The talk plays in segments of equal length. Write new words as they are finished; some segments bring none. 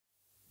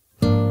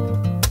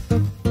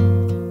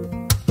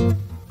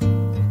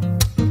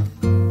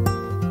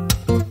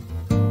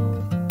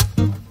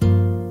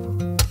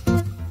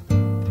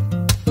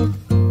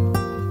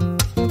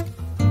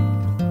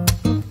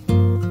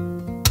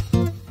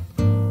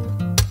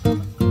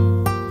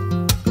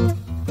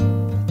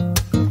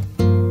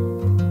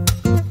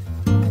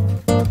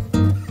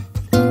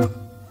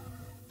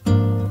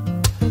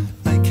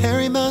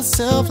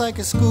myself like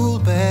a school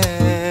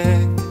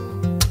bag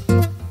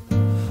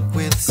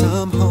with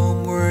some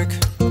homework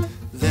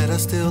that I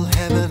still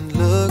haven't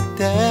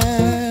looked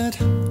at.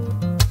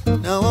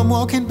 Now I'm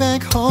walking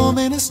back home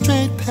in a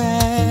straight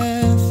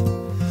path,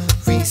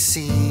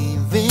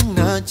 receiving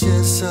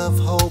nudges of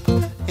hope,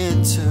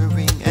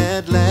 entering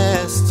at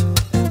last.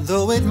 And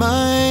though it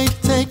might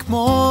take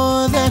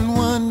more than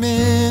 1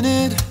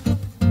 minute,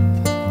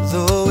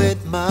 though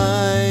it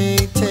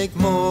might take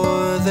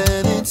more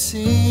than it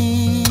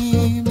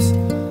seems,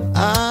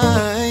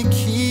 I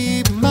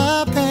keep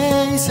my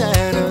pace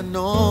at a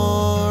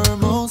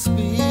normal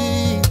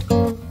speed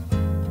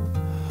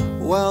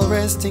while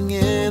resting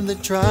in the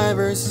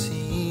driver's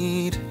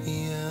seat.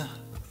 Yeah.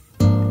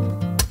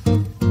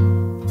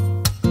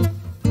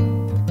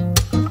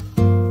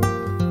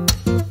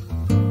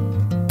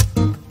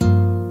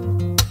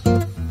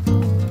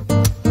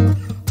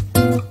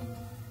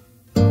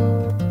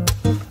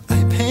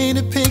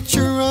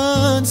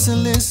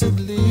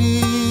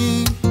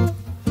 Unsolicitedly,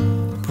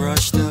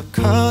 brushed up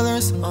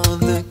colors on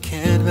the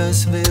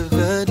canvas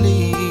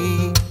vividly,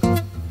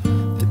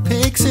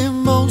 depicts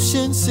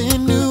emotions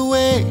in new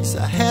ways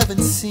I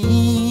haven't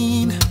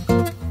seen.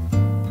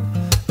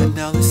 And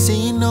now the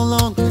scene no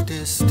longer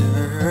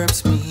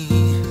disturbs me.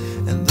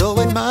 And though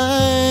it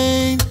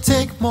might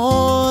take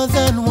more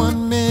than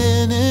 1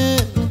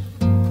 minute,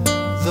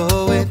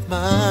 though it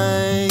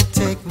might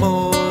take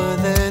more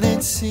than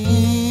it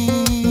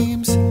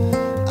seems,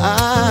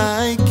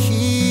 I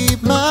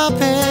keep my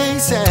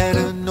pace at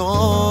a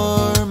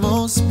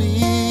normal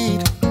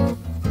speed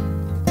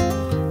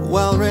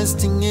while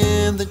resting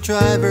in the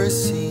driver's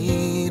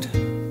seat.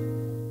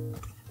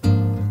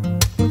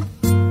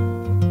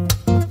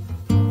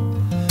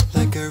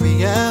 Like a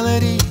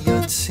reality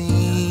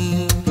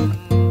unseen,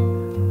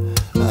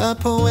 a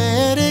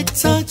poetic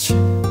touch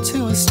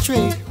to a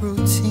straight routine.